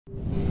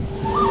Welcome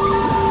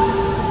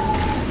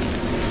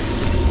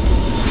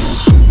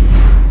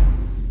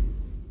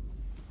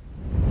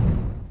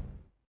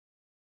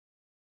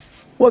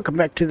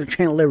back to the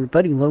channel,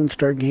 everybody. Lone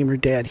Star Gamer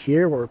Dad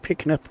here. We're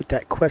picking up with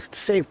that quest to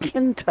save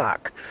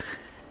Tenakth.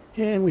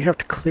 And we have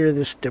to clear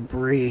this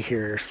debris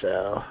here,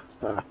 so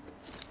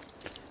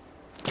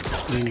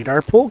we need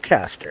our pole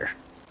caster.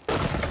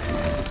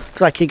 Looks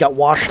like he got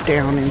washed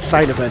down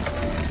inside of a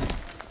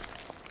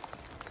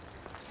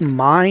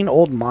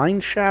old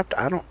mine shaft.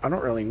 I don't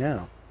really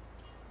know.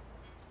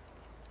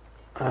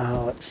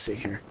 Let's see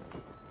here.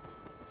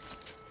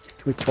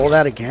 Can we pull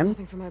that again?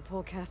 Nothing for my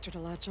pole caster to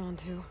latch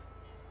onto.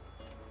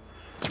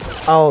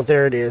 Oh,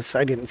 there it is.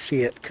 I didn't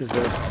see it because of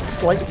the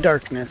slight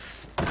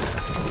darkness.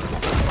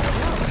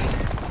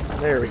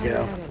 There we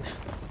go.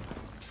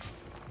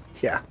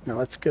 Yeah, now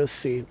let's go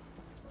see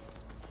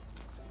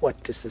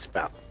what this is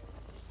about.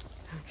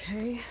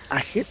 Okay.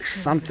 I hear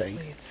something.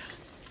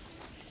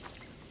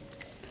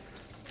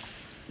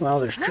 Well,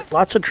 there's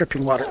lots of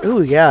dripping water.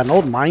 Ooh, yeah, an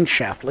old mine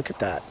shaft. Look at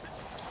that.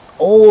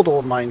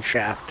 Old mine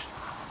shaft.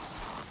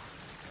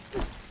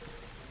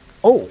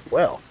 Oh,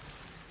 well.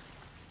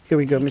 Here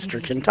we go,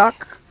 Mr.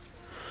 Tenakth.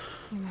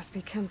 You must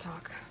be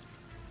Tenakth.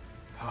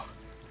 Oh.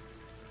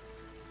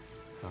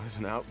 I was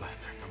an outlander,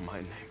 no my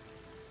name.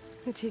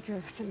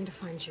 Natika sent me to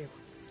find you.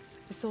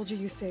 The soldier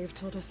you saved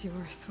told us you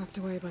were swept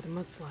away by the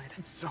mudslide.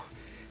 So,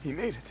 he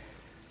made it.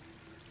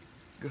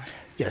 Good.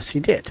 Yes, he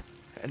did.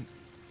 And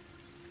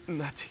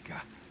Natika,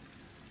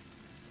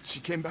 she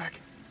came back?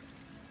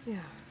 Yeah.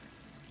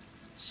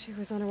 She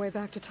was on her way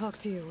back to talk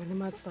to you when the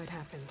mudslide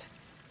happened.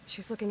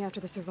 She's looking after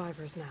the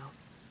survivors now.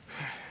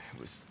 It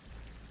was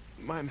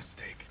my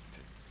mistake to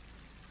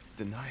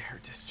deny her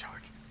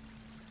discharge.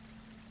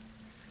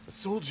 A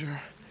soldier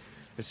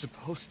is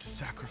supposed to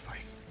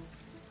sacrifice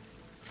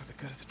for the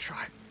good of the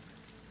tribe.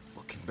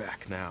 Looking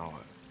back now,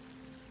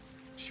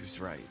 she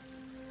was right.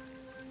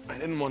 I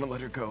didn't want to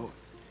let her go.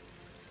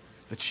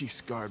 The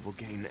chief's guard will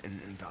gain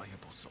an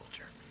invaluable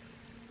soldier.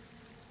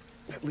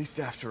 At least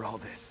after all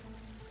this,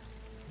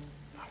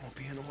 I won't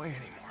be in the way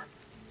anymore.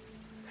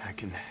 I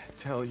can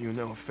tell you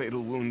know a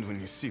fatal wound when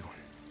you see one.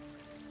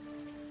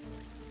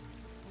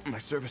 My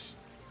service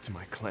to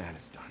my clan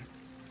is done.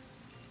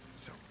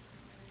 So,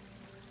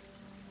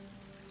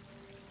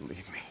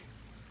 leave me.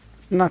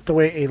 It's not the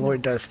way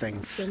Aloy does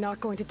things. You're not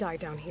going to die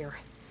down here.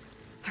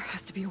 There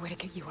has to be a way to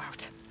get you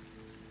out.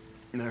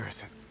 There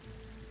isn't.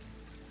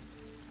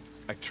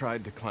 I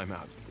tried to climb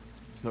out.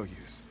 It's no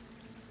use.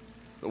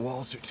 The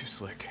walls are too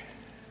slick.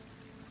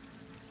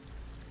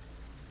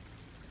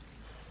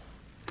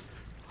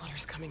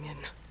 Water's coming in.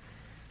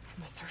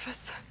 From the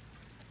surface?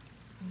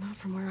 Not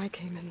from where I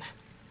came in.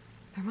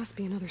 There must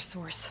be another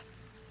source.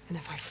 And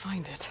if I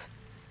find it,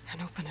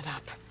 and open it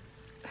up...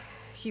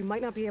 You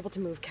might not be able to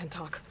move,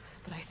 Tenakth,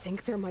 but I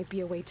think there might be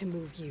a way to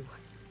move you.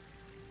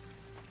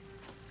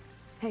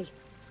 Hey.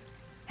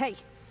 Hey!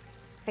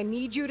 I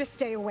need you to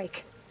stay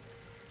awake.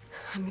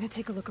 I'm gonna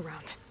take a look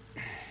around.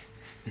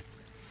 You're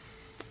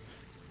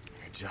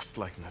just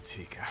like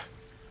Natika.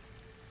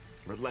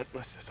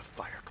 Relentless as a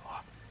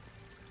fireclaw.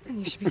 And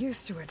you should be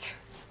used to it.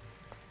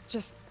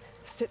 Just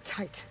sit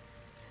tight.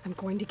 I'm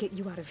going to get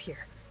you out of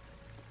here.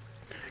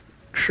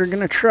 Sure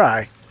gonna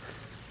try.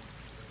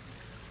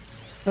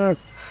 The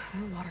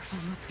waterfall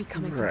must be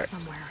coming right. from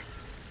somewhere.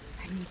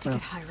 I need to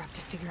get higher up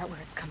to figure out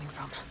where it's coming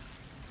from.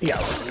 Yeah.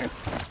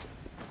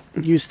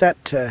 Use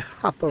that to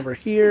hop over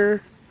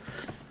here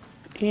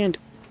and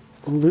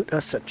loot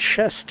us a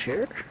chest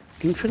here.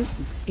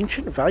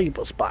 Ancient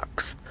valuables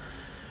box.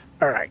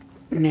 Alright,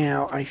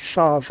 now I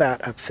saw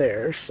that up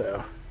there,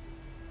 so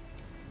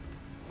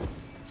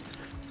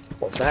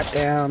pull that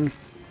down.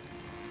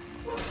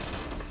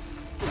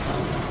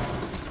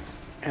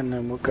 And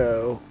then we'll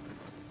go...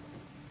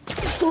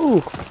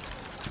 Ooh!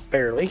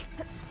 Barely.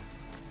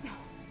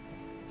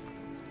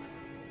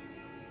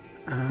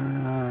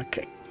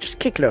 Okay, just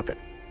kick it open.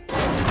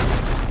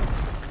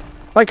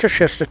 Like her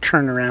she has to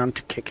turn around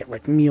to kick it,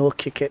 like mule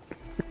kick it.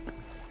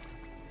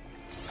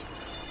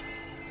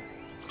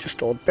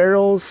 Just old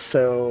barrels,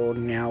 so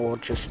now we'll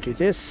just do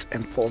this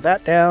and pull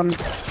that down.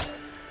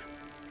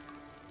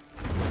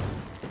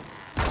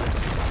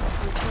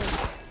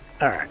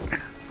 Alright.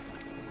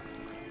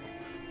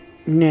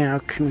 Now,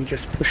 can we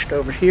just push it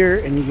over here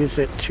and use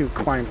it to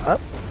climb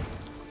up?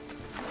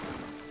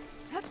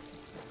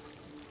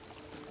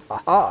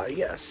 Aha,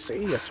 yes,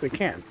 see, yes we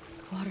can.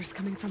 Water's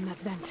coming from that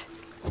vent.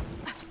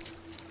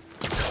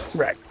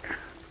 Right.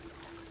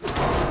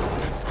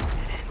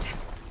 Dead end.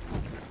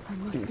 There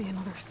must be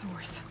another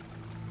source.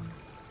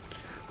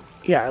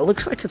 Yeah, it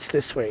looks like it's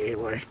this way,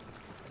 Aloy.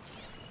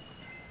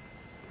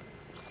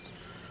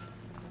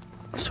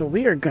 So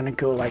we are gonna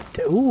go like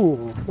the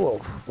ooh, whoa,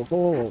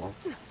 whoa.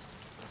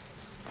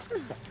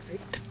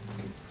 Right.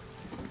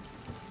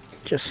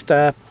 Just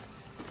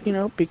you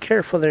know, be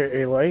careful there,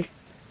 Aloy.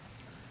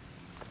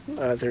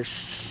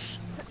 There's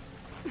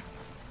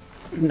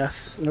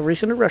no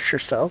reason to rush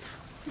yourself,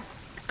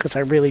 because I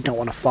really don't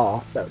want to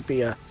fall. That would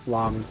be a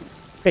long,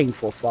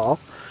 painful fall.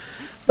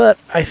 But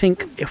I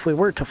think if we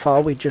were to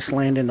fall, we'd just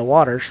land in the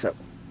water. So,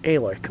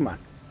 Aloy, come on.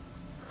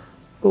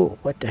 Ooh,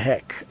 what the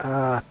heck?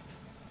 I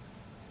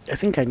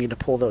think I need to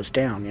pull those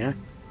down, yeah?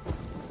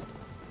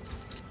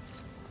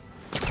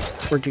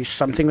 Or do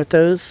something with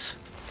those.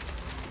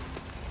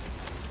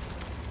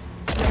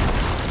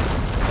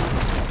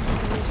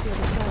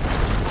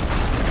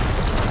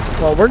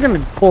 Well, we're going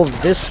to pull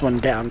this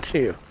one down,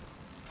 too.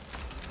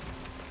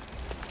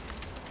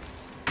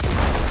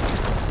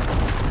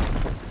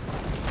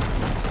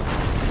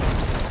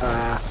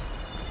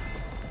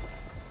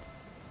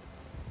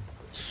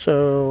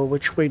 So,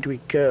 which way do we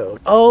go?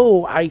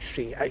 Oh, I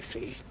see, I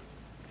see.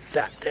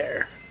 That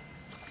there.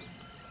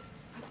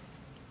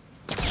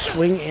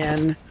 Swing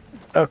in.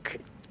 Okay,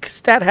 because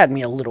that had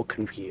me a little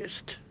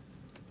confused.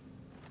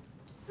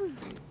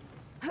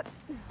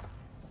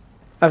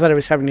 I thought I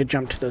was having to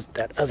jump to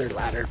that other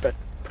ladder, but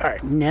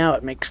alright, now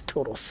it makes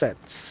total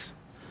sense.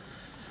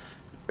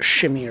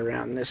 Shimmy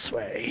around this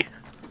way.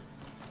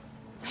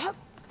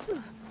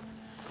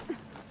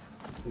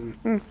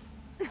 Mm-hmm.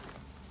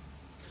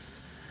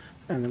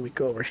 And then we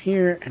go over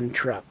here and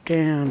drop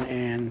down,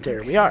 and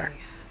there we are.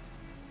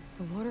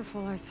 The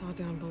waterfall I saw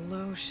down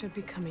below should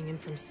be coming in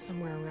from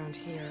somewhere around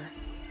here.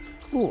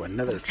 Ooh,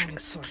 another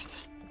chest.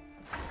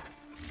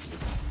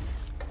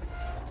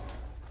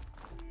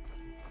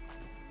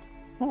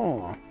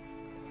 Oh.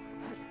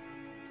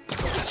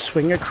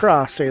 Swing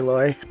across,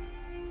 Aloy.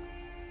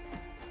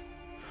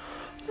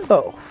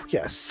 Oh,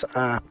 yes.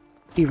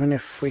 Even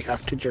if we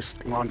have to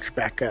just launch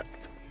back up.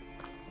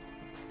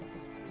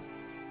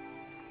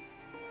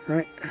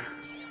 Right.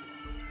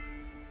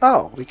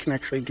 Oh, we can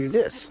actually do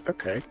this.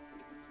 Okay.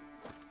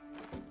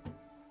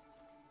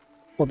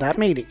 Well, that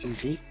made it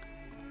easy.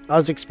 I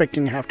was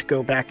expecting to have to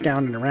go back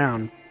down and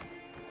around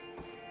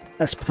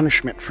as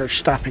punishment for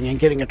stopping and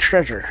getting a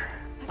treasure.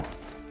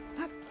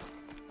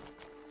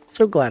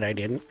 So glad I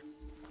didn't.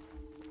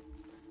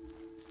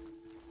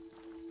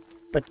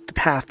 But the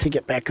path to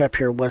get back up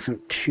here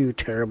wasn't too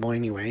terrible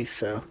anyway,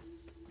 so...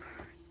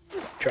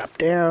 Drop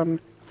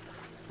down.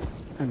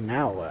 And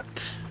now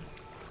what?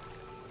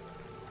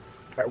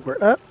 Alright,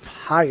 we're up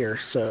higher,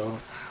 so...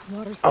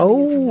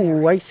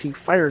 Oh, I see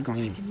fire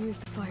gleam. I can use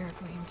the fire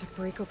gleam to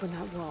break open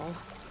that wall.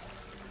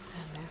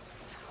 And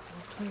this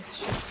whole place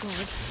should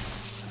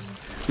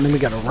flood. And then we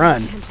gotta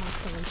run.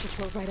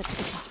 Right up to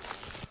the top.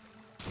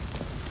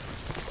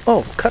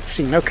 Oh,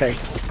 cutscene, okay.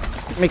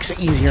 Makes it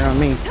easier on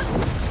me.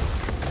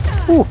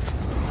 Ooh.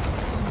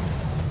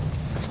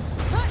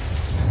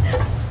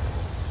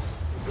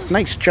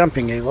 Nice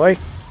jumping, Aloy.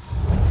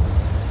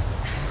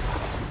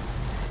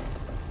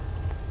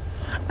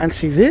 And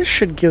see, this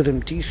should give them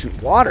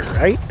decent water,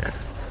 right?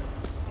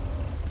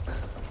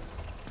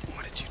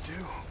 What did you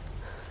do?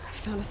 I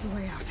found us a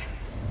way out.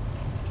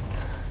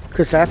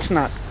 Because that's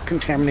not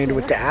contaminated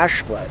with the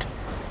ash blood.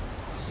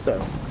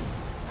 So.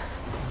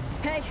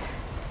 Hey,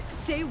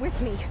 stay with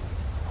me.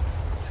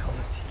 Tell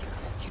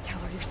Natika. You tell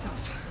her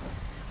yourself.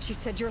 She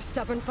said you're a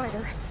stubborn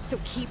fighter, so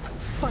keep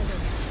fighting.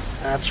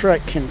 That's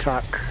right,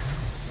 Tenakth.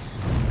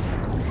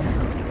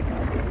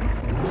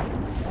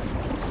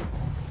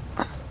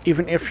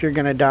 Even if you're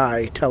gonna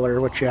die, tell her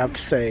what you have to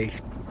say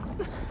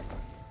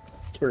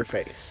to her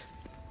face.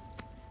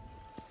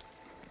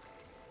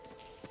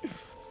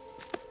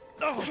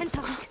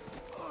 Tenakth.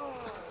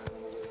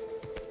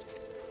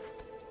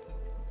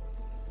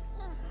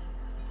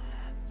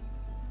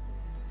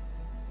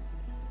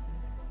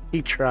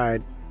 He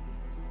tried.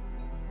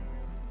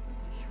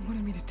 You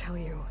wanted me to tell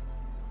you.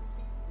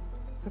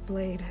 The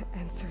blade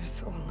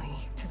answers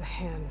only to the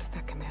hand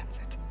that commands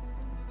it.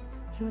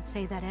 He would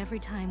say that every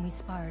time we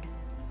sparred.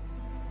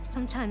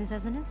 Sometimes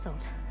as an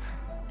insult.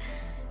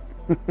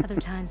 Other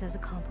times as a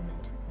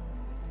compliment.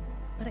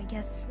 But I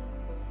guess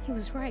he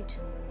was right.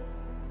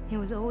 It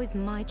was always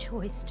my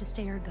choice to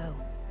stay or go.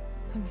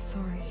 I'm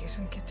sorry you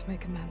didn't get to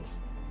make amends.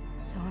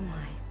 So am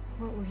I.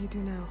 What will you do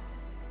now?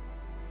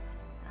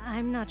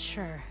 I'm not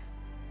sure.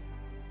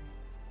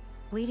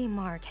 Bleeding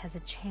Mark has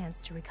a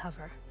chance to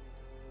recover.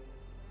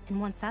 And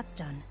once that's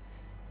done,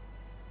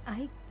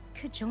 I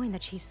could join the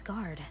Chief's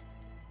Guard.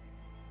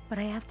 But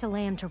I have to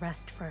lay him to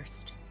rest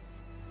first.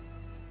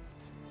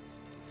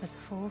 With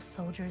full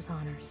soldier's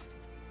honors.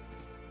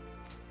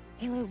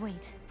 Aloy,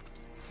 wait.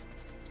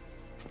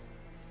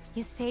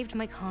 You saved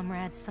my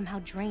comrades, somehow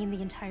drained the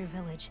entire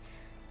village.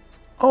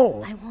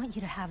 Oh. I want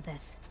you to have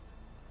this.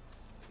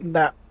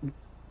 That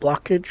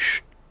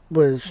blockage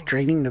was Thanks.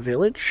 draining the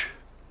village?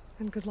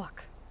 And good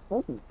luck.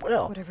 Oh,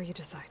 well. Whatever you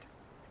decide.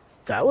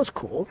 That was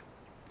cool.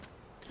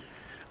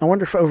 I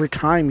wonder if over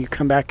time you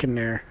come back and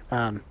their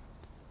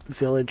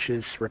village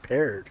is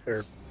repaired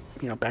or,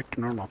 you know, back to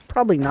normal.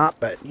 Probably not,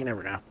 but you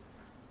never know.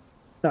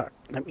 No,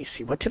 let me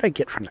see. What did I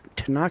get from that?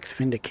 Tenakth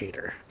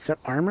Vindicator. Is that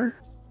armor?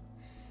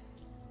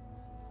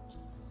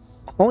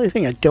 Only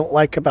thing I don't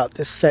like about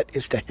this set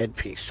is the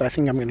headpiece, so I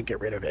think I'm going to get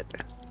rid of it.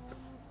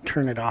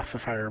 Turn it off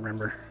if I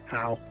remember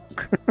how.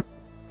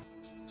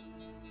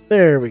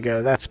 There we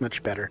go. That's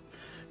much better.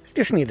 I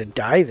just need to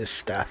dye this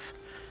stuff.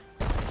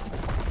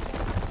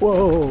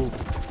 Whoa.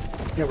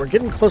 Yeah, we're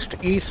getting close to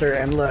Aether,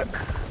 and look.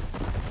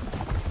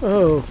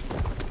 Oh,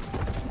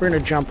 we're gonna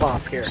jump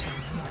off here.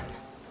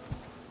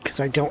 Because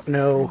I don't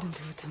know Into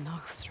a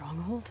Tenakth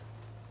stronghold?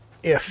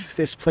 if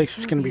this place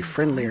is gonna be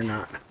friendly or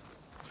not.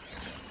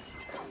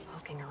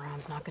 Poking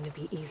around's not gonna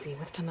be easy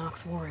with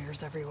Tenakth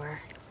warriors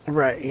everywhere.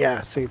 Right,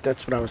 yeah, see,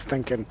 that's what I was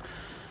thinking.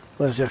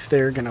 Was if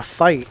they're gonna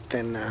fight,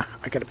 then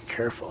I gotta be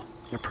careful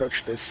and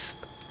approach this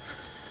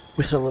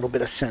with a little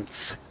bit of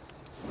sense.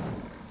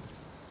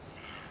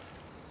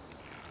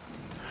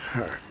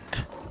 Alright.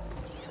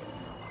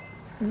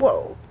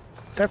 Whoa.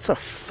 That's a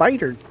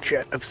fighter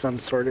jet of some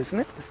sort, isn't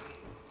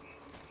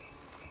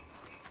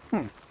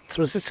it?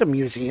 So is this a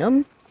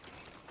museum?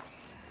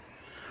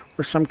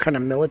 Or some kind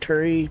of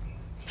military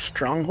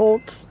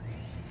stronghold?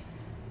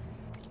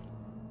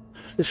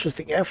 This was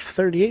the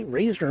F-38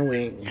 Razor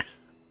Wing.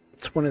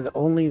 It's one of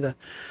the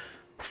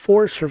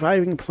 4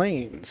 surviving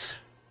planes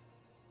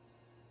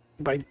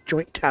by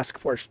Joint Task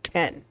Force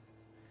 10.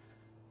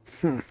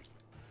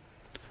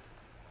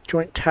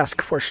 Joint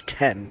Task Force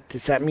 10.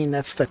 Does that mean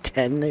that's the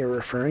 10 they were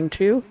referring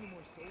to?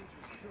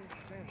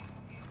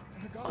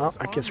 Well,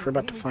 I guess we're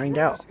about to find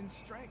out.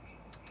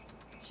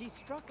 She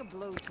struck a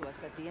blow to us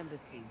at the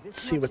embassy.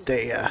 Let's see what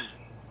they,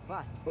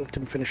 but let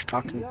them finish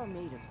talking. we are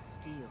made of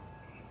steel.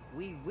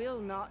 We will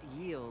not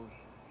yield.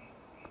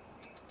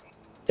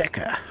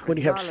 Dekka. What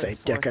do you have to say,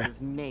 Regardless, Dekka?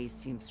 forces may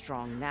seem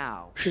strong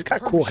now. She's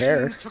got Her cool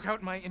hair. machines took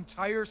out my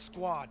entire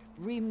squad.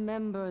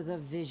 Remember the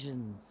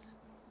visions.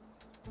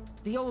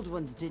 The old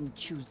ones didn't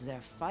choose their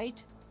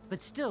fight,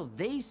 but still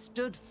they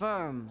stood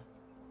firm.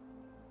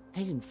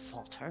 They didn't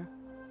falter.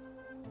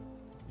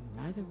 And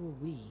neither will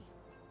we.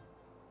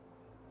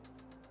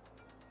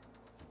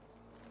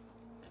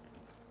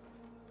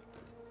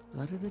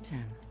 Blood of the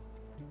 10.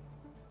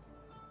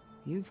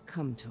 You've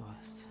come to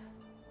us.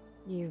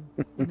 You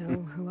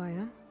know who I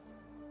am?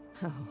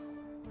 Oh,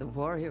 the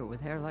warrior with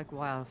hair like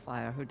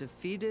wildfire who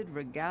defeated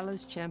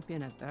Regala's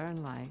champion at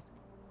Barren Light.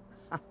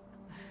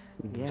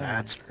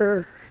 That's Yes.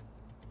 her.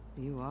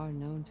 You are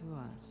known to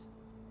us.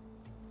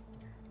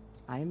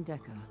 I am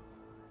Dekka,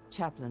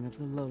 chaplain of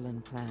the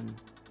Lowland clan.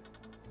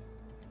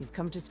 You've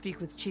come to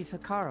speak with Chief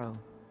Hekarro.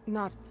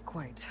 Not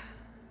quite.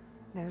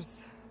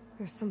 There's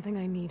something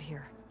I need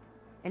here.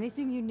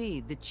 Anything you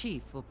need, the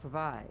chief will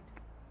provide.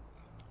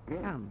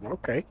 Come.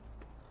 Okay.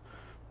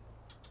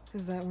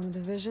 Is that one of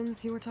the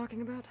visions you were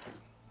talking about?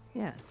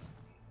 Yes.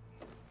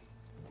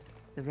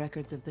 The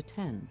records of the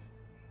 10.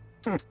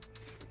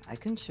 I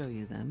can show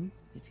you them,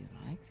 if you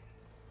like.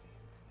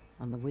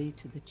 On the way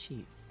to the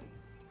chief.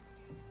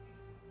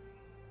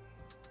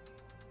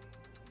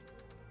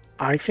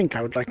 I think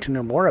I would like to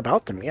know more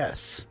about them,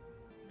 yes.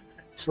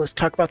 So let's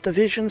talk about the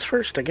visions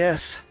first, I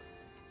guess.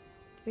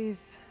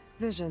 These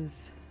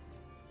visions.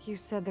 You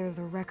said they're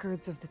the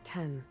records of the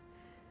 10.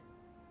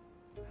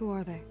 Who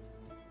are they?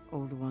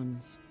 Old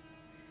ones.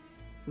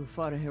 Who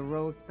fought a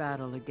heroic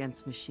battle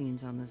against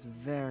machines on this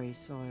very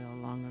soil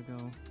long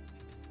ago.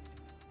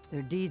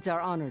 Their deeds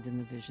are honored in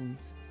the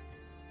visions.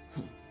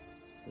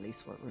 At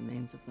least what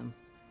remains of them.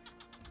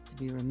 To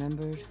be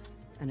remembered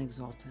and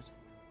exalted.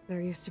 There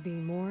used to be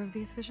more of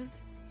these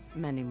visions?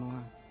 Many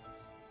more.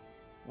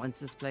 Once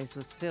this place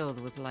was filled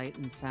with light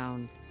and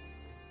sound.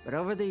 But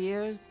over the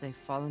years, they've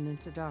fallen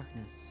into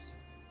darkness.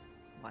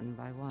 One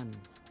by one.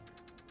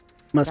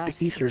 Must be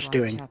That is Aether's why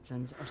doing.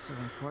 chaplains are so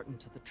important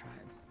to the tribe.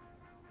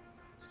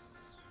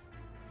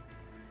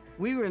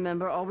 We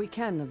remember all we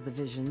can of the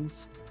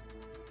visions.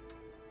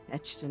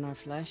 Etched in our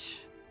flesh.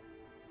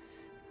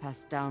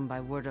 Passed down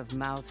by word of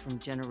mouth from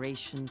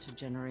generation to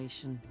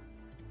generation.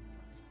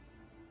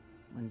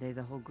 One day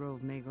the whole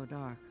grove may go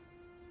dark.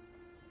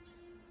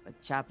 But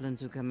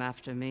chaplains who come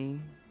after me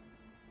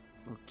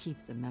will keep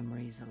the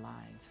memories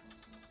alive.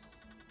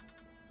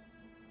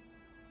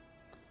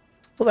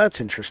 Well,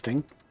 that's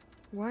interesting.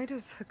 Why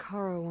does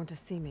Hekarro want to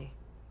see me?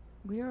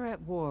 We are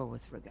at war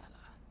with Regala.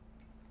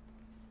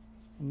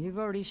 And you've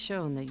already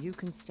shown that you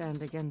can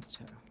stand against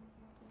her.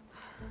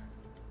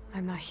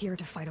 I'm not here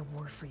to fight a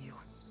war for you.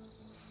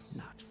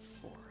 Not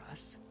for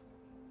us.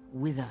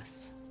 With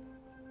us.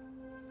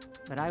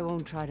 But I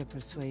won't try to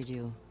persuade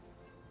you.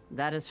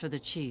 That is for the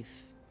chief.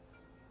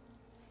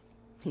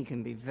 He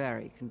can be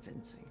very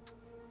convincing.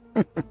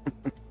 Tell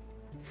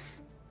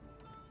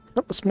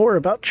us more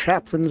about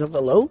chaplains of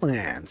the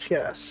lowlands,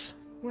 yes.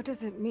 What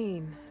does it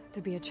mean to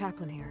be a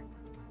chaplain here?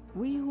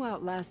 We who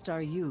outlast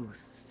our youth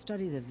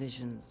study the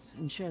visions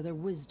and share their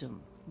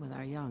wisdom with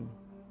our young.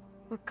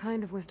 What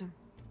kind of wisdom?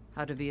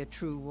 How to be a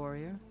true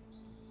warrior.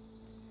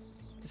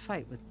 To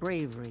fight with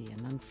bravery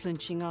and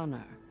unflinching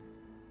honor.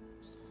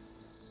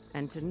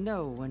 And to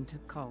know when to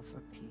call for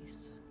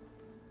peace.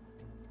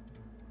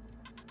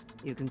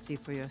 You can see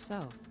for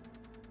yourself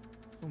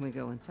when we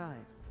go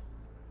inside.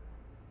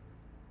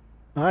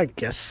 I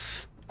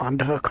guess on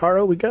to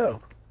Hekarro we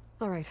go.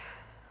 All right,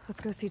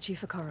 let's go see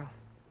Chief Hekarro.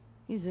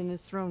 He's in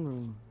his throne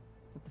room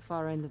at the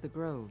far end of the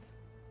grove.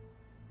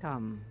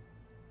 Come.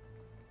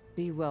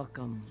 Be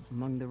welcome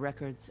among the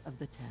records of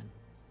the 10.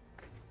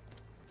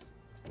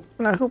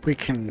 And I hope we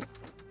can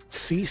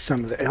see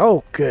some of the...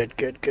 Oh, good.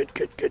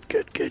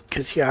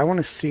 Because, yeah, I want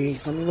to see...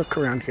 Let me look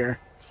around here.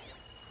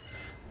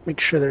 Make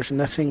sure there's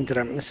nothing that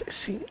I'm missing.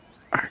 See...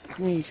 Alright, let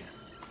me...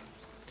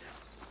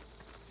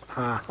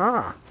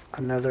 Aha!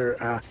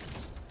 Another,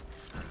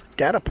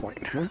 data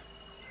point, huh?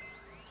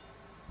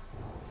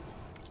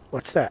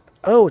 What's that?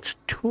 Oh, it's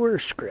tour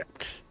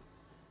script.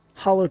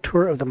 Holo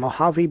tour of the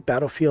Mojave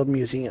Battlefield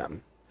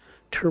Museum.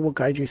 Tour will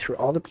guide you through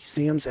all the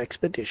museum's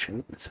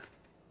exhibitions,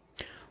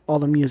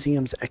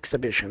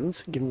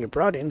 giving you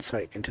broad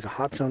insight into the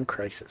Hot Zone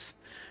crisis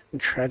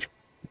and tragic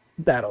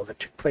battle that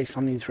took place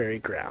on these very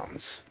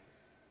grounds.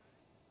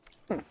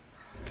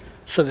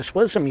 So this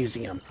was a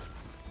museum.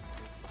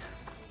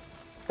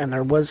 And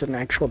there was an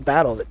actual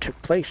battle that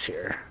took place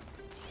here.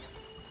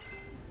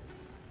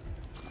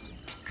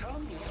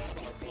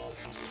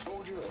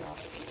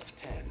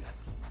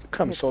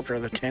 Come, Soldier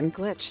of the 10.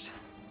 Glitched.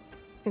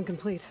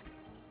 Incomplete.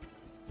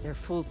 Their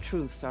full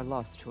truths are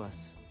lost to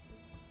us.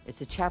 It's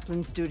a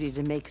chaplain's duty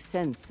to make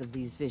sense of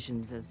these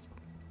visions as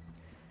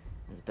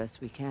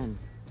best we can.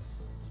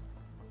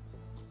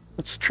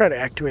 Let's try to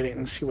activate it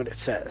and see what it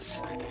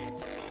says.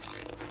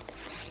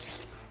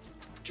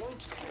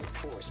 Joint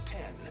Force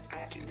 10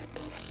 active.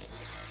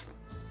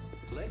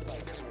 Led by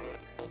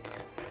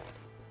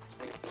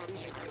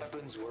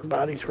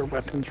Bodies were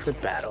weapons for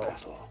battle.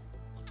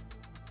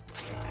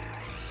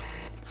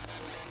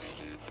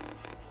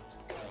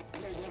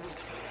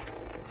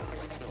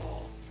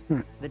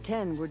 The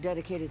 10 were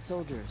dedicated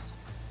soldiers,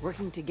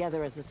 working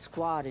together as a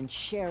squad and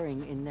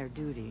sharing in their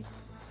duty.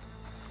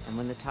 And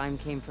when the time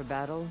came for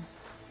battle,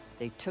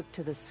 they took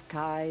to the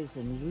skies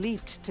and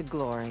leaped to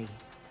glory.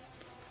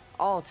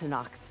 All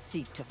Tenakth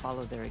seek to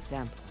follow their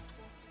example.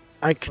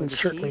 I can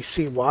certainly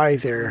see why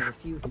they're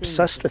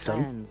obsessed with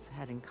them.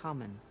 Had in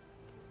common.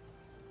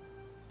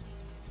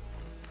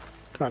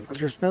 Come on,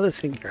 there's another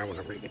thing here I want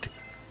to read.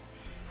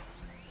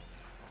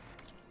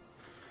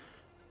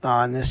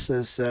 And this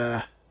is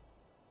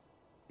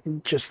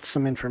just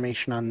some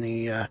information on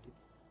the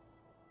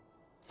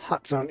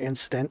Hot Zone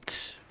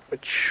incident,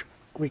 which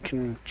we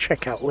can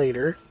check out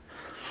later.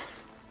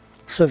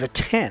 So the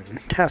 10,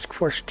 Task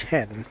Force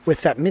 10,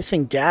 with that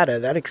missing data,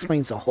 that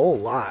explains a whole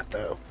lot,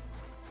 though.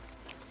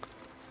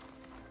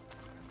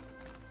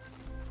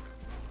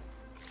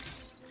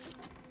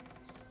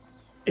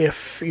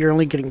 If you're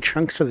only getting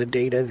chunks of the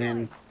data,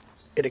 then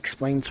it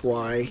explains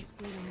why.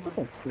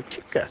 Oh,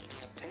 Natika.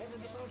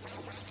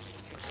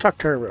 Let's talk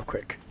to her real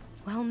quick.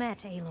 Well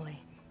met, Aloy.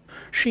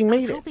 She I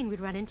made was it. hoping we'd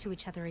run into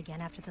each other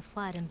again after the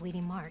flood and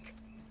Bleeding Mark.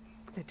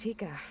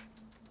 Natika.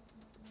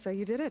 So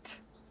you did it.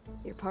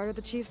 You're part of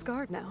the Chief's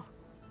Guard now.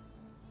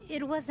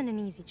 It wasn't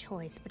an easy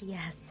choice, but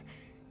yes.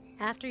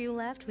 After you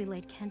left, we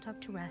laid Kentuck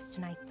to rest,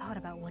 and I thought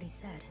about what he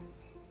said.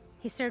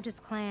 He served his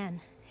clan,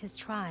 his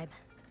tribe,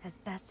 as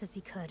best as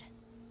he could.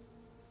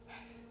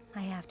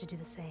 I have to do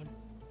the same.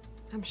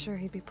 I'm sure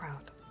he'd be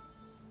proud.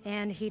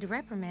 And he'd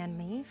reprimand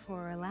me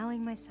for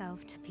allowing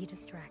myself to be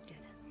distracted.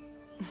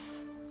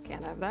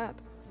 Can't have that.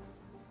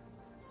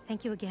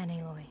 Thank you again,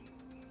 Aloy.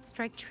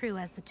 Strike true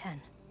as the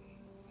 10.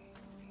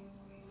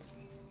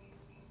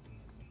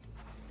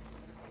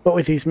 But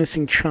with these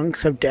missing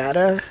chunks of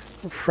data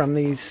from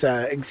these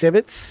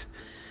exhibits,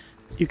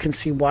 you can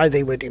see why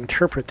they would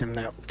interpret them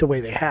the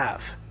way they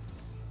have.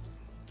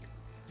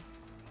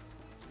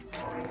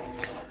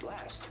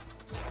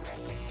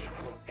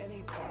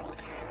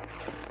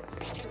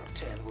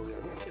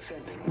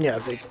 Yeah,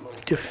 they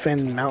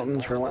defend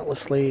mountains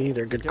relentlessly.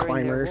 They're good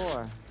climbers. During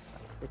their war,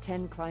 the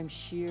 10 climbed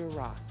sheer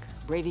rock,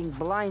 braving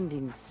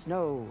blinding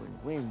snow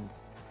and wind.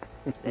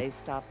 They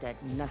stopped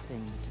at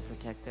nothing to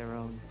protect their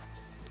own.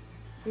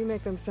 You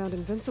make them sound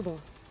invincible.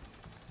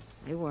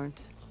 They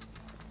weren't.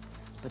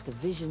 But the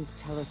visions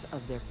tell us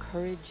of their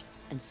courage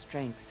and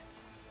strength.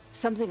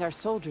 Something our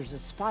soldiers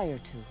aspire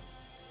to.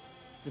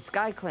 The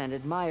Sky Clan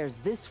admires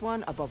this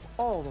one above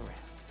all the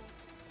rest.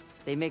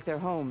 They make their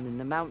home in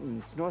the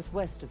mountains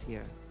northwest of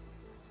here.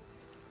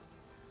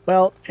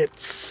 Well,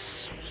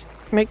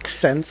 makes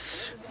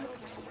sense.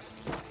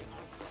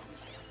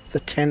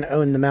 The 10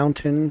 own the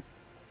mountain.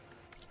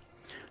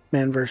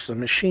 Man versus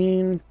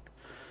machine.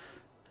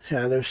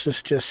 Yeah, there's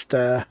just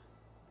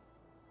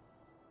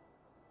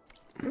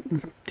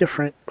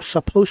different,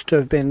 supposed to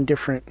have been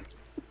different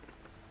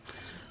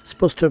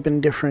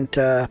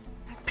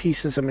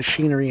pieces of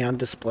machinery on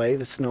display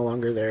that's no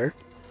longer there.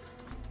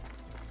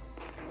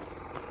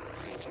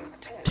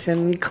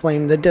 10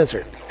 claim the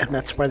desert, and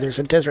that's why there's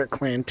a desert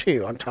clan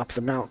too on top of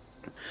the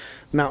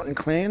mountain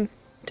clan,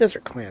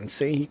 desert clan.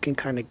 See, you can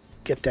kind of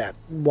get that,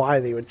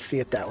 why they would see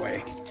it that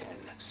way.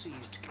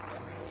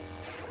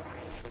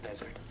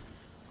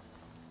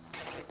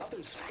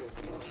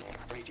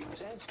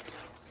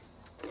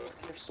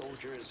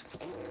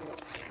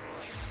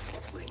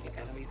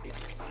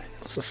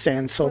 So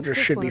sand soldiers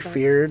should be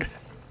feared.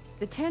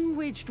 The 10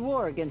 waged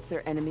war against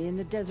their enemy in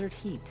the desert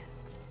heat,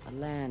 a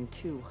land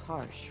too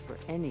harsh for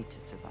any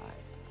to survive.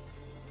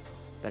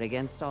 But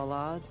against all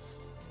odds,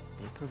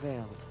 they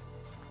prevailed.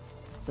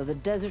 So the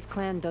desert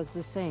clan does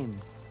the same.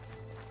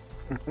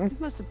 Mm-hmm. We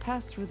must have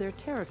passed through their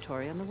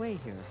territory on the way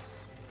here.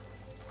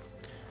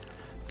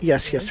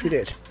 Yes, yes, we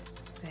did.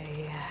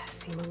 They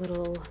seem a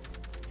little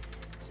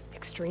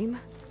extreme.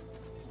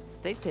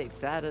 They take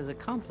that as a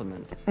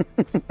compliment.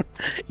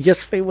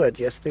 Yes, they would.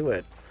 Yes, they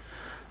would.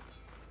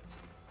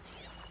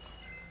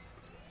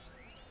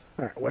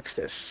 All right, what's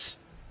this?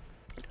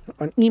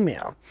 On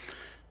email.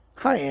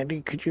 Hi,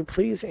 Andy. Could you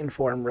please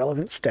inform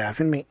relevant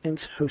staff in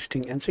maintenance,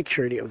 hosting, and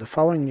security of the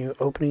following new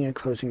opening and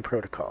closing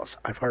protocols?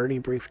 I've already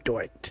briefed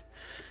Dwight.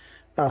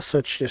 So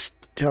it's just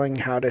telling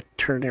how to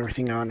turn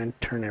everything on and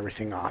turn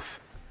everything off.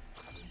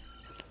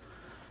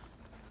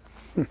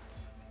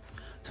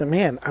 So,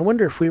 man, I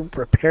wonder if we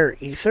repair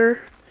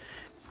Aether.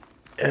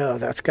 Oh,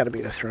 that's got to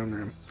be the throne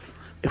room.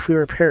 If we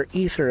repair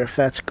Aether, if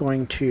that's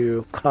going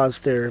to cause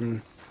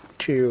them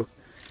to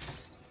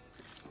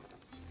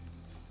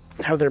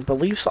have their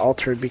beliefs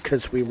altered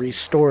because we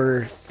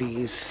restore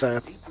these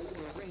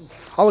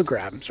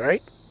holograms,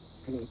 right?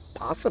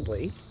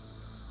 Possibly.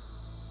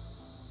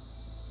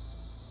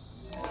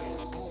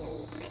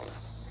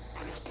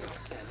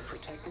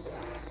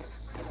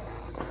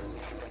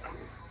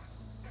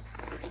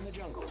 In the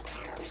jungle,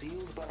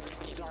 sealed but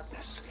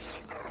darkness.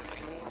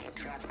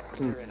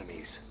 Their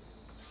enemies.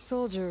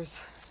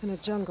 Soldiers in a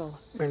jungle.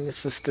 And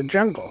this is the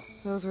jungle.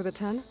 Those were the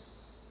 10?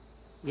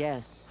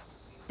 Yes.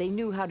 They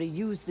knew how to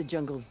use the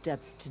jungle's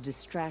depths to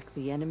distract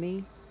the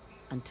enemy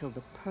until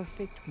the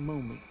perfect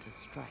moment to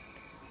strike.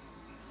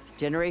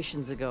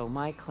 Generations ago,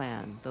 my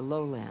clan, the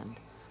Lowland,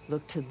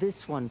 looked to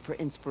this one for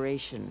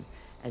inspiration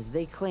as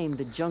they claimed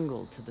the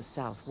jungle to the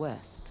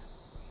southwest.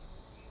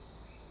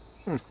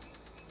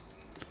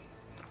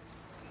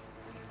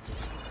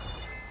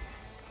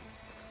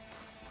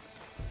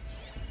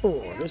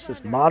 Oh, this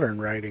is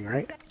modern writing,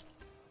 right?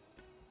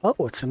 Oh,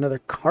 it's another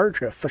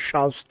Kardra,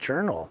 Fashav's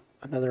journal.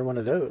 Another one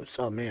of those.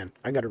 Oh man,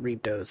 I gotta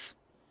read those.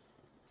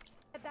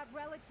 That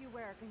relic you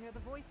wear can hear the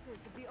voices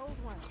of the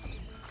old ones.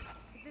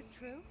 Is this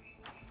true?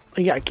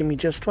 Yeah, give me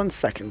just 1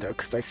 second though,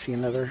 because I see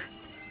another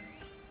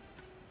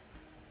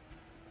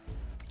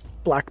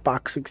black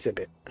box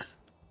exhibit.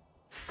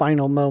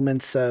 Final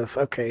moments of...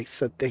 Okay,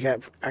 so they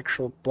have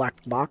actual black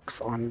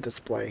box on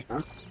display,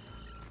 huh?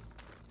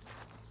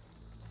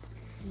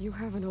 You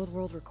have an old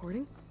world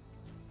recording?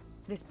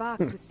 This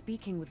box was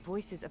speaking with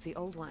voices of the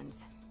old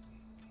ones.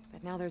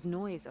 But now there's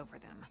noise over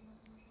them.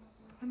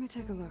 Let me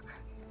take a look.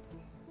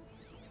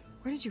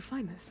 Where did you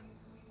find this?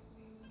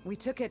 We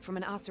took it from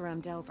an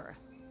Oseram Delver.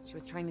 She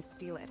was trying to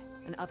steal it,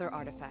 and other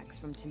artifacts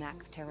from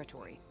Tenakth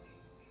territory.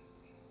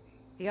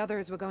 The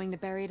others were going to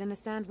bury it in the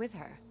sand with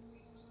her.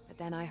 But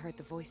then I heard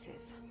the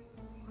voices.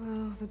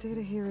 Well, the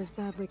data here is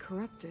badly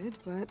corrupted,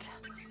 but...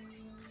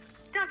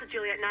 Delta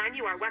Juliet 9,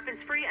 you are weapons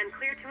free and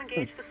clear to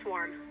engage the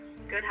swarm.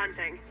 Good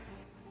hunting.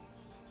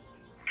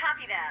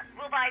 Copy that.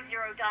 We'll buy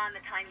Zero Dawn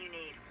the time you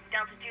need.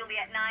 Delta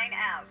Juliet 9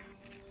 out.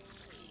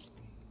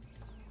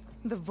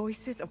 The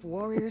voices of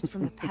warriors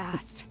from the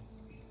past.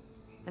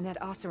 And that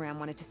Oseram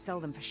wanted to sell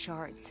them for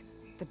shards.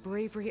 The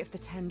bravery of the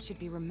 10 should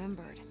be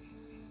remembered.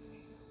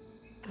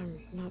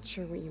 I'm not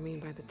sure what you mean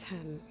by the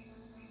 10.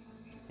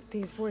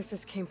 These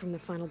voices came from the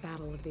final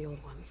battle of the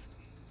Old Ones.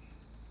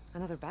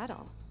 Another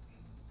battle?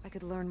 I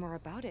could learn more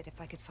about it if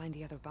I could find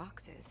the other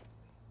boxes.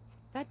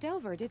 That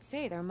Delver did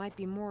say there might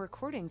be more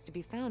recordings to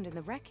be found in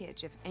the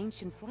wreckage of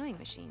ancient flying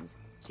machines.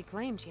 She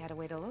claimed she had a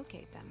way to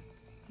locate them.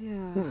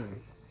 Yeah.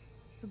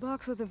 The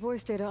box with the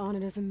voice data on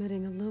it is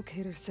emitting a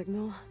locator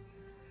signal.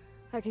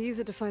 I could use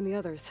it to find the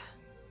others.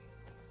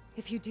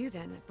 If you do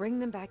then, bring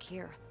them back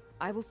here.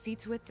 I will see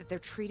to it that they're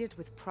treated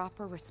with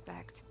proper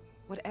respect.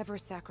 Whatever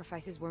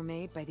sacrifices were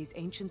made by these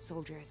ancient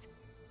soldiers,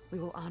 we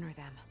will honor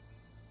them.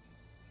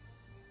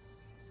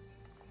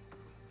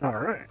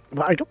 Alright.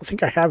 Well, I don't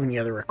think I have any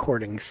other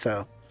recordings,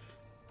 so...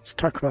 Let's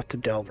talk about the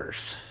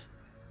Delvers.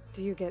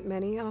 Do you get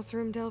many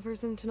Oseram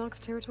Delvers in Tenakth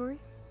territory?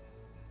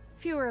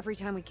 Fewer every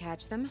time we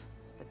catch them,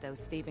 but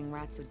those thieving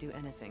rats would do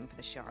anything for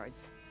the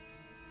shards.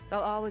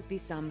 There'll always be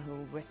some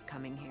who'll risk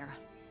coming here.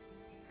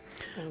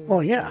 And Well,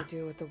 what yeah. do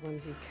you do with the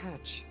ones you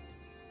catch?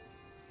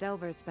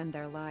 Delvers spend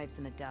their lives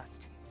in the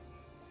dust.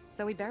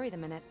 So we bury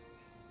them in it,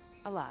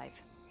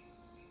 alive.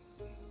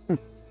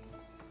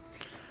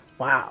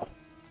 Wow.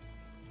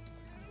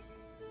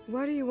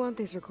 Why do you want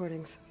these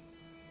recordings?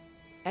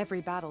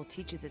 Every battle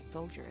teaches its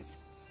soldiers.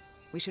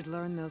 We should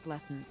learn those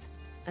lessons,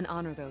 and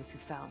honor those who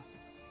fell.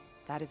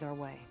 That is our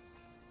way.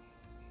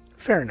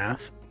 Fair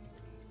enough.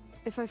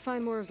 If I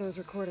find more of those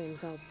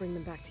recordings, I'll bring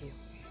them back to you.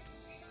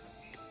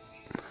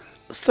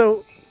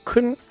 So,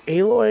 couldn't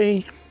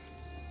Aloy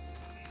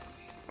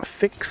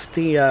fix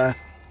the,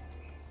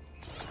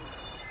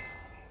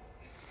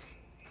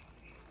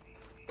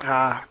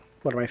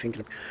 what am I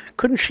thinking of?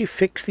 Couldn't she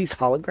fix these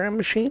hologram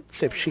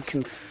machines if she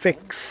can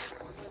fix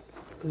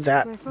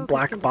that My focus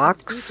black can detect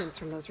box? beacons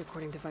from those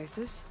recording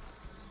devices.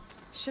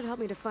 Should help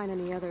me to find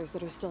any others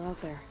that are still out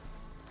there.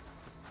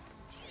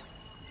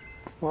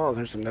 Oh,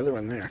 there's another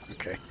one there.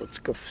 Okay, let's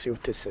go see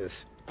what this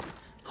is.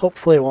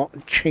 Hopefully it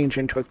won't change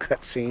into a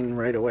cutscene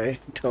right away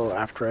until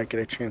after I get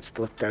a chance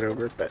to look that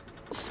over, but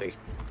we'll see.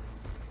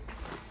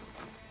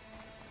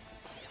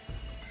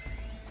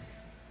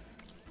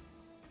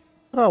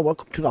 Oh,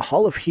 welcome to the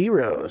Hall of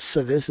Heroes.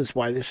 So this is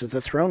why this is the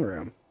throne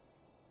room.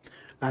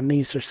 And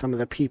these are some of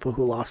the people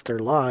who lost their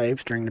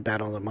lives during the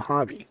Battle of the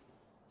Mojave.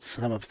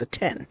 Some of the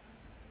 10.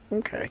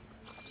 Okay.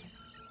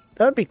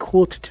 That would be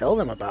cool to tell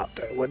them about,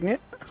 though, wouldn't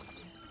it?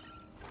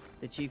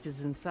 The chief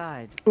is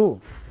inside. Ooh.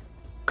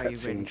 Are you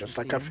ready Cutscene, just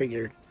to like see I him?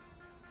 figured.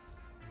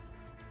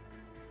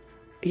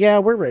 Yeah,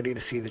 we're ready to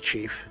see the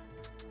chief.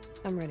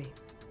 I'm ready.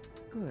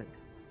 Good.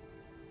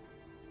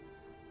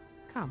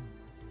 Come.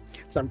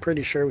 So I'm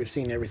pretty sure we've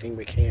seen everything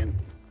we can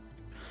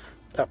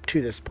up to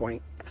this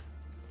point.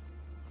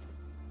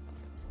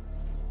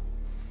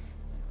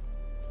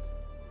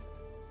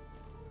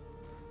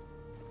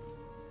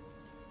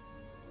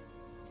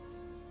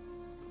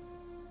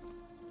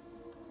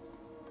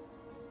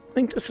 I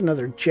think there's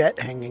another jet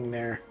hanging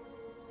there.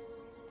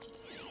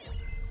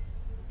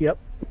 Yep.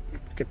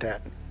 Look at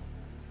that.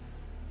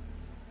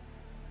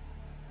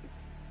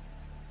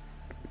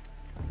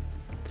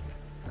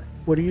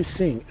 What are you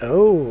seeing?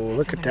 Oh,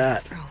 look at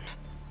that.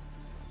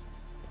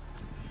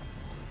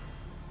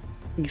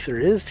 Aether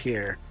is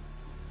here.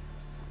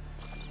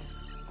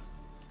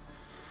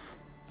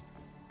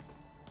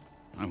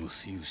 I will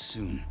see you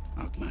soon,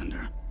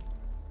 Outlander.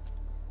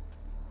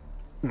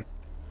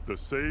 The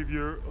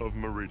savior of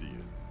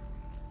Meridian.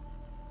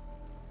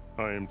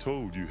 I am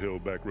told you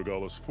held back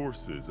Regalla's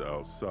forces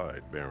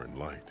outside Barren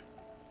Light.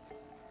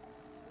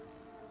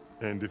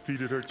 And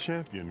defeated her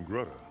champion,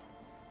 Grutta,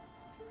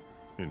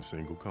 in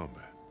single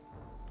combat.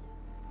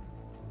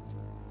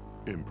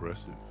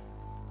 Impressive.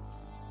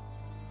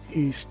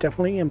 He's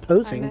definitely I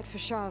imposing. met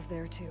Fashav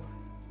there too.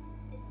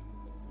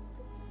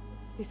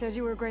 He said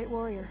you were a great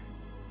warrior.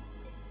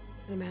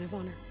 And a man of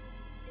honor.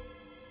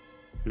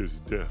 His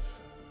death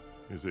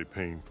is a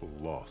painful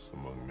loss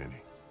among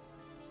many.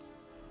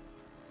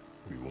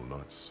 We will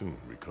not soon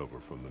recover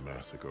from the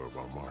massacre of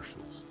our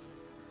marshals.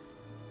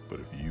 But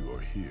if you are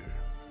here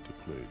to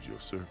pledge your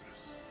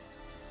service,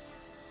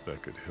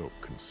 that could help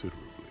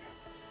considerably.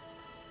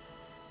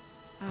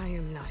 I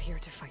am not here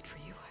to fight for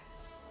you.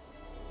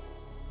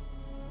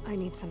 I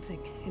need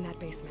something in that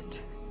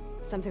basement.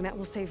 Something that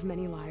will save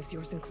many lives,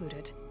 yours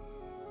included.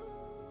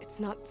 It's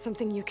not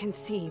something you can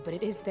see, but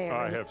it is there.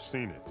 I have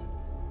seen it.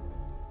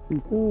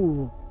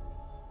 Ooh.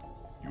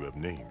 You have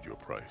named your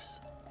price.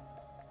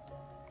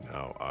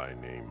 Now I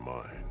name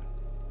mine.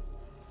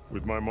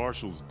 With my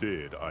marshals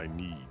dead, I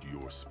need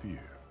your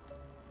spear.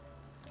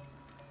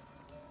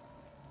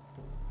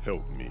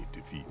 Help me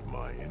defeat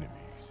my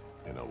enemies,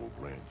 and I will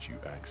grant you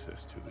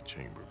access to the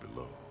chamber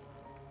below.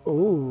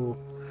 Ooh.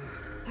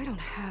 I don't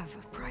have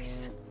a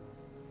price.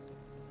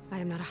 I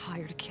am not a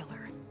hired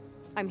killer.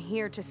 I'm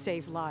here to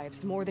save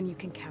lives, more than you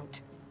can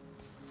count.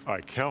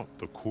 I count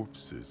the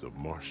corpses of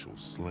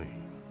marshals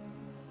slain.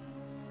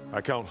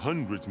 I count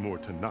hundreds more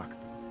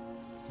Tenakth,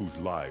 whose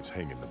lives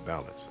hang in the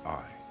balance.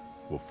 I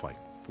will fight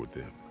for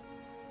them.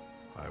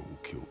 I will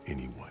kill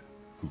anyone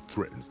who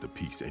threatens the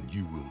peace, and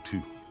you will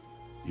too,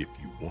 if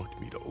you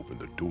want me to open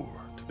the door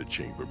to the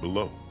chamber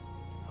below.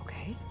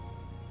 Okay.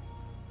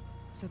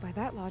 So by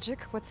that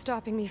logic, what's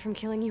stopping me from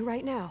killing you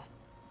right now?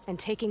 And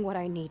taking what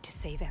I need to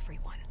save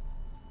everyone?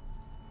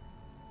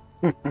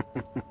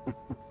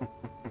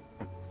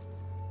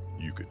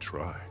 You could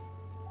try.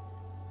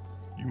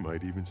 You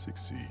might even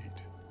succeed.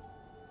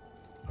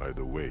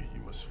 Either way,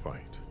 you must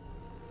fight.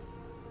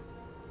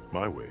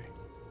 My way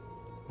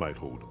might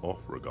hold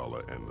off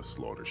Regalla and the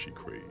slaughter she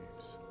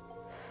craves.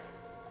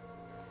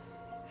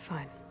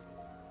 Fine.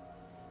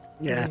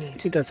 Yeah,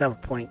 he does have a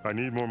point. I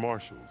need more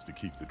marshals to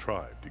keep the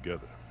tribe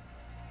together.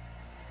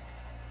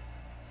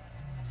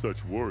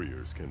 Such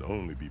warriors can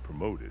only be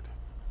promoted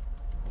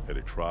at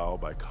a trial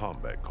by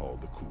combat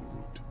called the Cool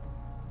Route.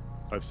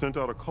 I've sent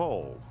out a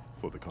call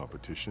for the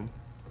competition.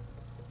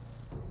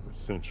 But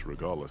since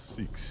Regalla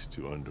seeks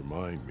to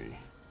undermine me,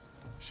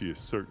 she is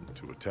certain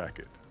to attack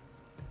it.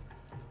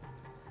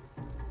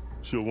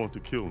 She'll want to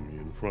kill me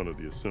in front of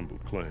the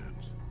assembled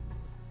clans.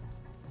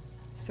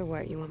 So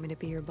what, you want me to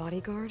be your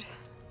bodyguard?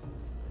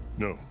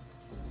 No.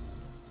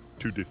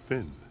 To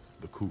defend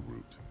the Cool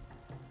Route.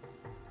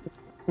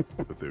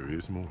 But there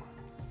is more.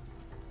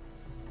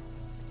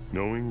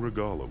 Knowing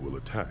Regalla will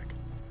attack,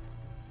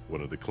 one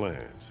of the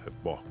clans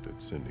have balked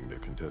at sending their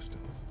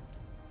contestants.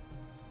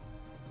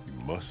 You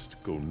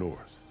must go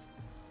north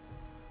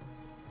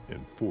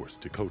and force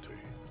Tekote,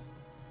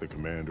 the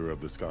commander of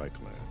the Sky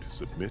Clan, to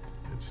submit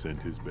and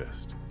send his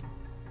best.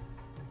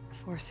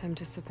 Force him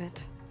to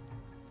submit.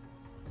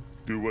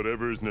 Do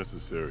whatever is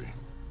necessary.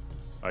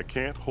 I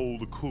can't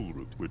hold a Cool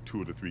Route with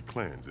 2 of the 3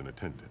 clans in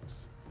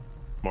attendance.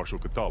 Marshal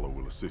Kathala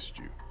will assist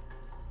you.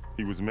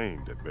 He was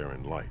maimed at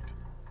Barren Light,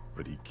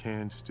 but he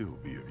can still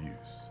be of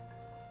use.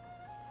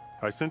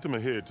 I sent him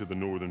ahead to the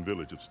northern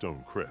village of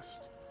Stone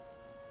Crest.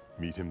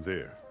 Meet him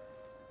there,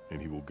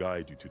 and he will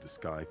guide you to the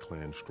Sky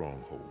Clan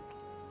stronghold.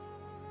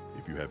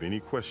 If you have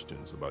any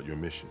questions about your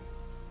mission,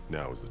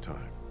 now is the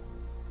time.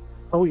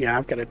 Oh yeah,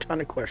 I've got a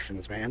ton of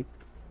questions, man.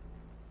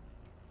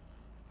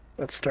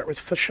 Let's start with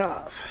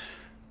Fashav.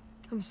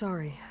 I'm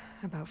sorry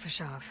about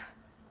Fashav.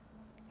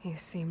 He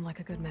seemed like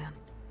a good man.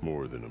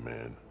 More than a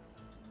man.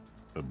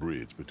 a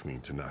bridge between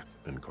Tenakth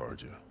and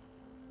Karja.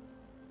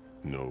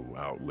 No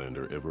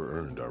Outlander ever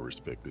earned our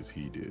respect as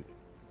he did.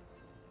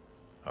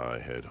 I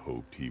had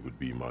hoped he would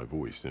be my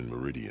voice in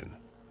Meridian,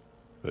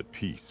 that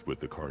peace with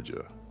the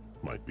Karja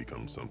might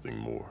become something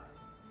more.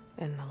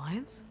 An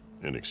alliance?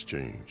 In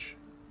exchange.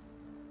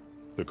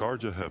 The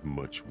Karja have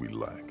much we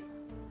lack.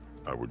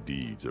 Our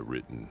deeds are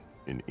written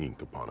in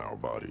ink upon our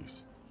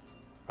bodies.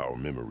 Our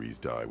memories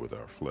die with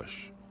our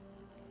flesh.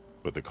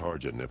 But the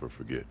Karja never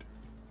forget.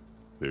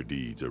 Their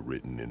deeds are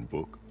written in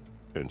book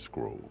and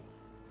scroll.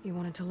 You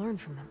wanted to learn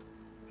from them?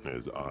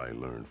 As I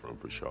learned from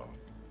Fashav.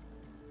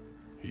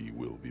 He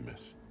will be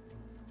missed.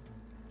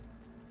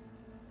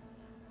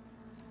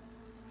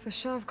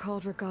 Fashav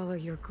called Regalla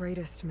your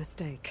greatest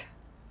mistake.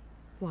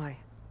 Why?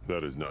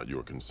 That is not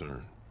your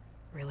concern.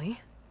 Really?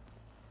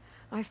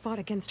 I fought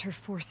against her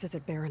forces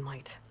at Barren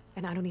Light,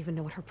 and I don't even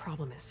know what her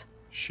problem is.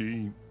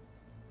 She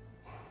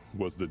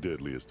was the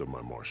deadliest of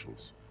my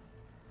marshals.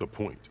 The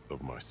point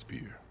of my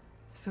spear.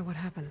 So what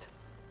happened?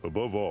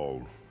 Above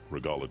all,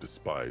 Regalla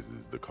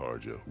despises the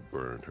Karja who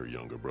burned her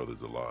younger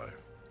brothers alive.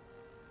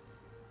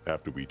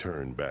 After we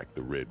turned back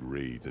the Red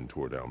Raids and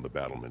tore down the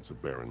battlements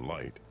of Barren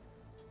Light,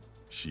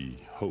 she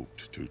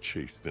hoped to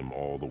chase them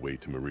all the way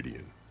to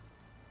Meridian.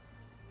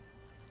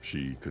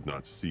 She could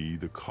not see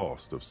the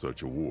cost of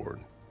such a war,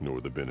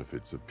 nor the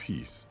benefits of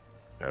peace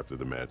after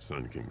the Mad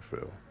Sun King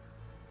fell.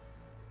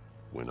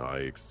 When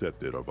I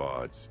accepted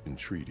Avad's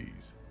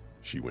entreaties,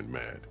 she went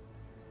mad,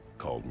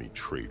 called me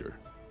traitor,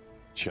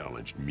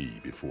 challenged me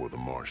before the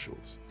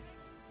marshals.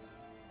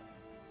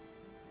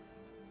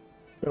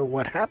 So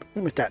what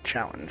happened with that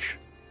challenge?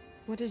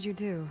 What did you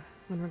do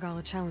when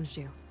Regalla challenged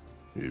you?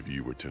 If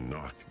you were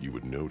Tenakth, you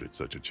would know that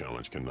such a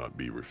challenge cannot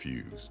be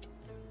refused.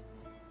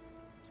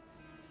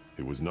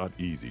 It was not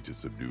easy to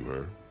subdue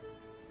her.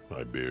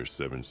 I bear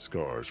 7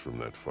 scars from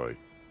that fight.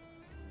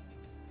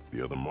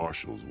 The other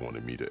marshals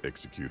wanted me to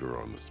execute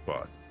her on the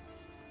spot,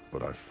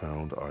 but I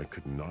found I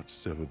could not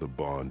sever the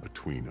bond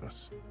between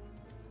us.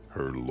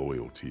 Her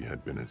loyalty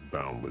had been as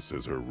boundless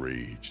as her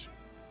rage,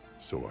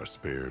 so I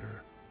spared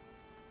her.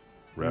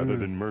 Rather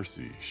than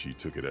mercy, she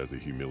took it as a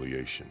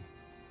humiliation,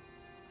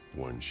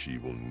 one she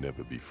will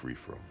never be free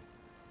from.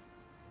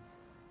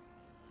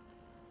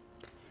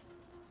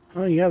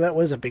 Oh yeah, that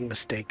was a big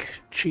mistake,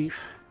 Chief.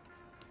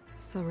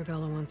 So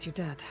Regalla wants you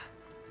dead.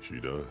 She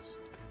does.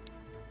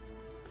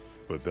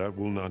 But that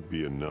will not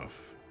be enough.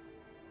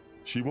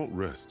 She won't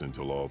rest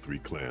until all 3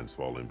 clans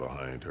fall in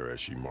behind her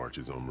as she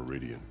marches on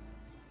Meridian.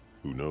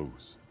 Who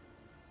knows?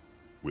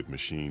 With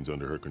machines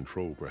under her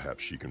control,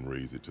 perhaps she can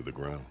raise it to the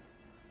ground.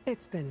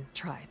 It's been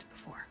tried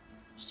before.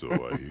 So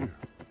I hear.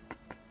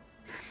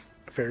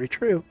 Very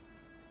true.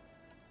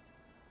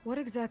 What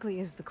exactly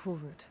is the Cool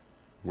Route?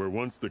 Where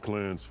once the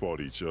clans fought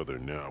each other,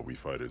 now we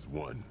fight as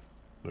one,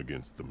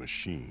 against the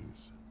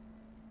machines.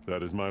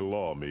 That is my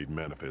law made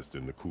manifest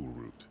in the Cool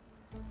Route.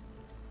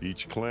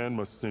 Each clan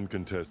must send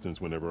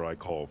contestants whenever I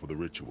call for the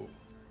ritual.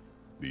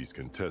 These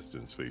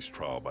contestants face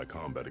trial by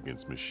combat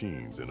against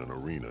machines in an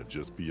arena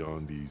just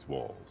beyond these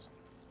walls.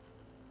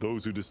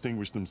 Those who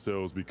distinguish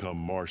themselves become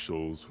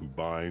marshals who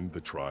bind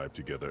the tribe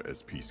together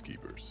as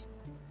peacekeepers.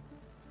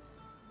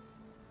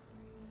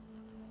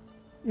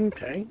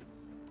 Okay.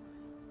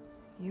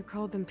 You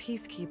called them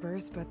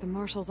peacekeepers, but the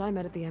marshals I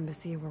met at the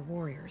embassy were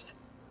warriors.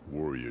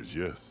 Warriors,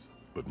 yes,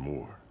 but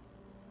more.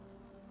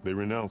 They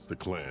renounce the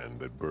clan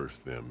that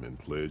birthed them and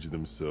pledge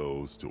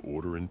themselves to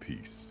order and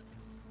peace.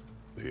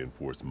 They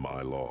enforce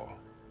my law.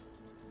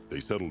 They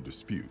settle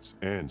disputes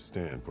and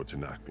stand for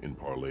Tenakth in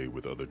parley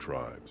with other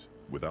tribes.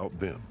 Without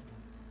them,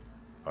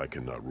 I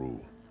cannot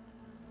rule.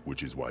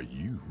 Which is why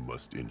you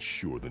must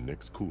ensure the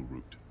next Cool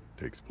Route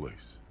takes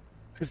place.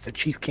 Because the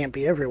Chief can't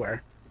be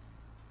everywhere.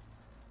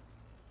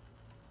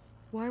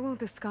 Why won't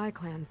the Sky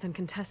Clan send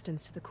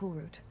contestants to the Cool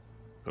Route?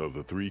 Of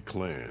the 3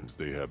 clans,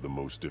 they have the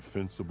most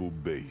defensible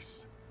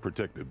base,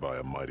 protected by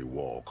a mighty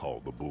wall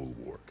called the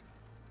Bulwark.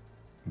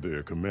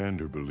 Their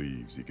commander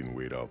believes he can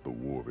wait out the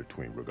war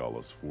between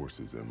Regalla's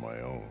forces and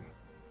my own,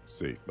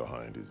 safe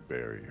behind his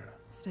barrier.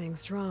 Staying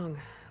strong,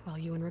 while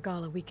you and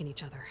Regalla weaken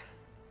each other.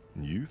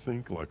 You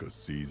think like a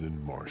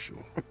seasoned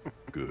marshal.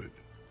 Good.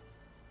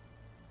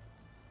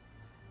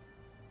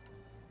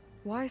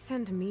 Why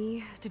send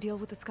me to deal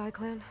with the Sky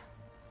Clan?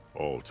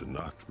 All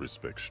Tenakth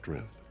respect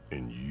strength,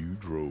 and you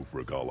drove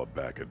Regalla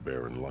back at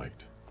Barren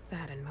Light.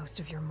 That and most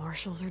of your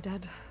marshals are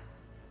dead?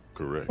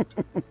 Correct.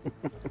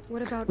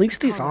 What about At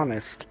least he's Hekarro?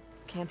 honest.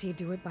 Can't he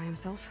do it by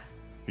himself?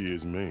 He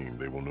is maimed.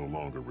 They will no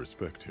longer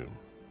respect him.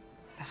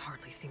 That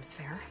hardly seems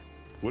fair.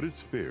 What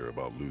is fair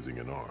about losing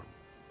an arm?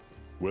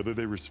 Whether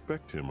they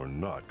respect him or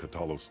not,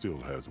 Kotallo still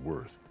has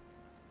worth.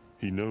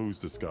 He knows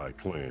the Sky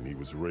Clan. He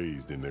was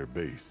raised in their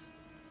base.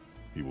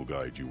 He will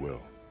guide you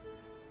well.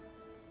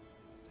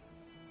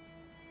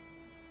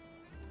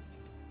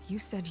 You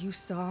said you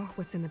saw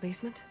what's in the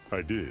basement?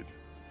 I did.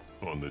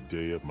 On the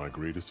day of my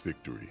greatest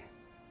victory.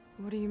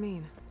 What do you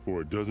mean?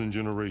 For a dozen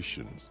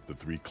generations, the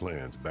 3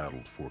 clans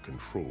battled for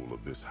control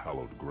of this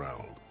hallowed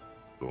ground.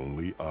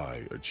 Only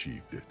I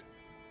achieved it.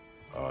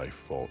 I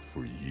fought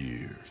for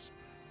years,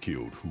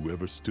 killed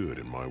whoever stood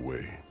in my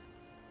way.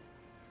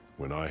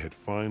 When I had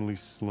finally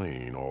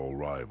slain all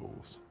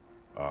rivals,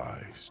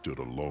 I stood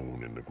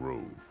alone in the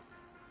grove.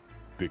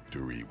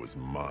 Victory was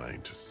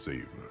mine to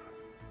savor,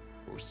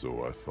 or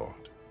so I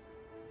thought.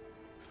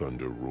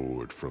 Thunder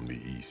roared from the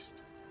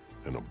east,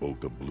 and a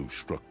bolt of blue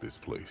struck this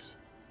place.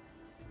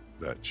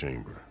 That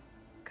chamber.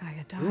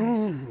 Gaia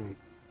dies, and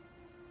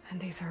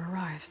Aether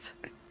arrives.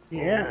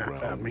 Yeah,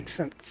 that makes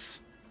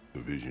sense. The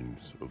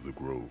visions of the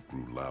grove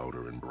grew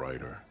louder and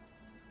brighter,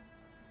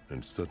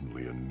 and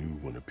suddenly a new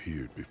one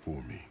appeared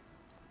before me.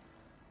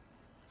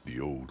 The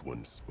old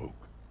one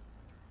spoke,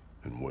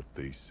 and what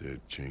they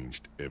said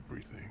changed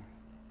everything.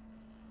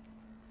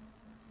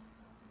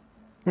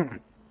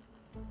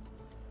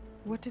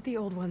 What did the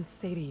old ones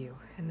say to you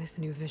in this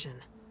new vision?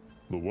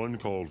 The one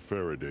called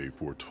Faraday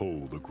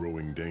foretold the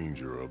growing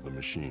danger of the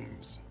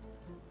machines,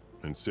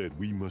 and said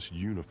we must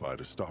unify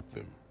to stop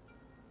them.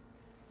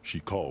 She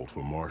called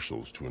for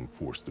marshals to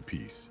enforce the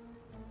peace.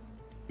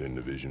 Then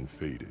the vision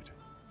faded,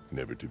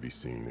 never to be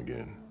seen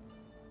again.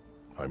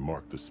 I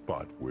marked the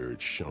spot where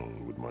it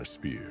shone with my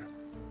spear,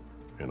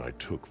 and I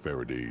took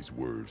Faraday's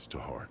words to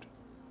heart.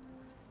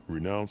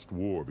 Renounced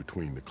war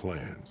between the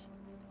clans,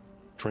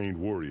 trained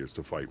warriors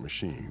to fight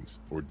machines,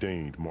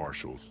 ordained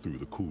marshals through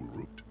the cool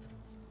route.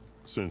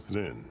 Since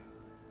then,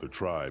 the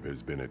tribe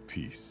has been at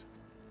peace,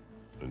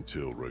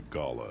 until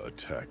Regala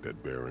attacked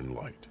at Barren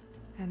Light.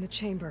 And the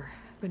chamber,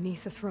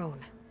 beneath the throne.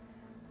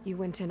 You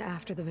went in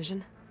after the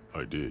vision?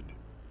 I did.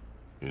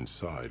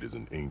 Inside is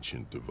an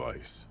ancient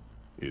device.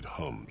 It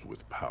hums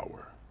with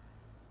power.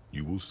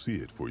 You will see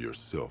it for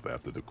yourself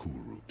after the cool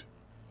route.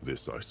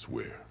 This I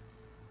swear.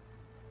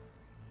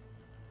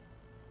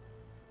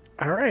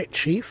 All right,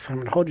 Chief. I'm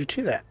going to hold you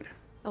to that.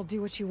 I'll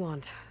do what you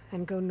want,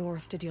 and go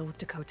north to deal with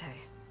Dakota.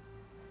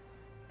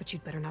 But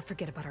you'd better not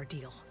forget about our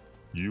deal.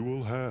 You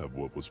will have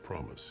what was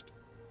promised,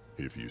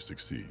 if you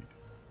succeed.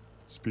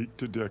 Speak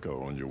to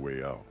Dekka on your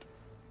way out.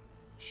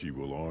 She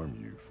will arm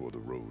you for the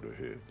road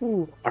ahead.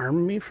 Ooh,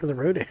 arm me for the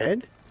road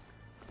ahead?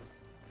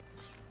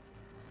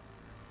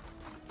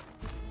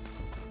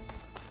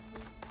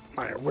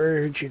 Alright,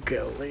 where'd you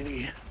go,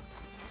 lady?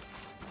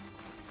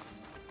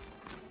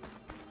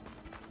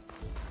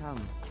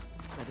 Come,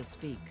 let us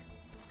speak.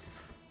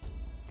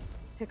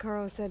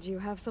 Hekarro said you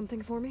have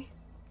something for me?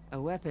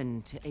 A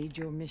weapon to aid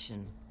your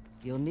mission.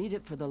 You'll need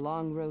it for the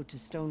long road to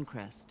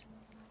Stonecrest.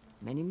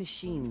 Many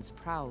machines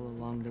prowl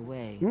along the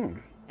way,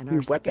 and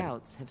our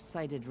scouts have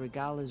sighted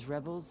Regala's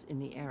rebels in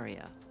the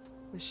area.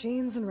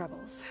 Machines and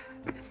rebels.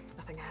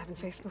 Nothing I haven't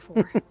faced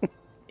before.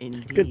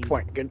 Indeed. Good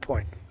point, good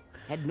point.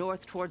 Head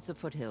north towards the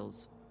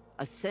foothills.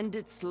 Ascend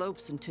its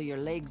slopes until your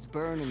legs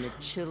burn and the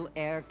chill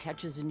air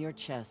catches in your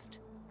chest.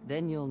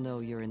 Then you'll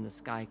know you're in the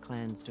Sky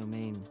Clan's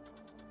domain.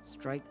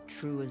 Strike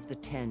true as the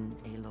 10,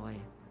 Aloy.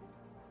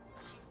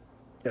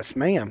 Yes,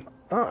 ma'am.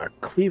 Ah,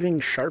 cleaving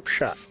sharp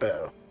shot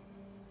bow.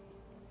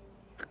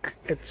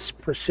 It's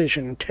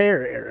precision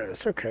tear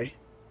arrows. Okay.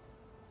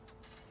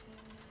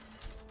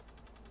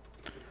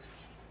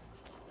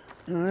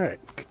 Alright.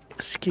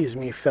 Excuse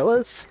me,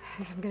 fellas.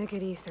 If I'm gonna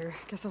get Aether,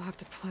 guess I'll have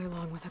to play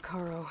along with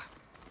Hekarro.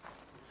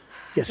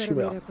 Yes, you will.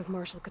 Better meet up with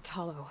Marshal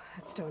Catallo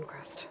at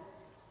Stonecrest.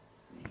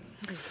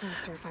 It'll be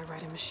faster if I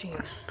ride a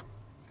machine.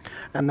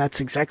 And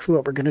that's exactly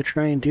what we're going to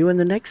try and do in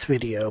the next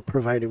video,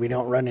 provided we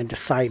don't run into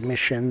side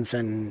missions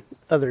and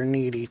other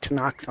needy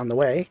Tenakth on the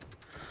way.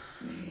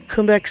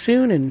 Come back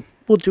soon and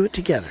we'll do it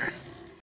together.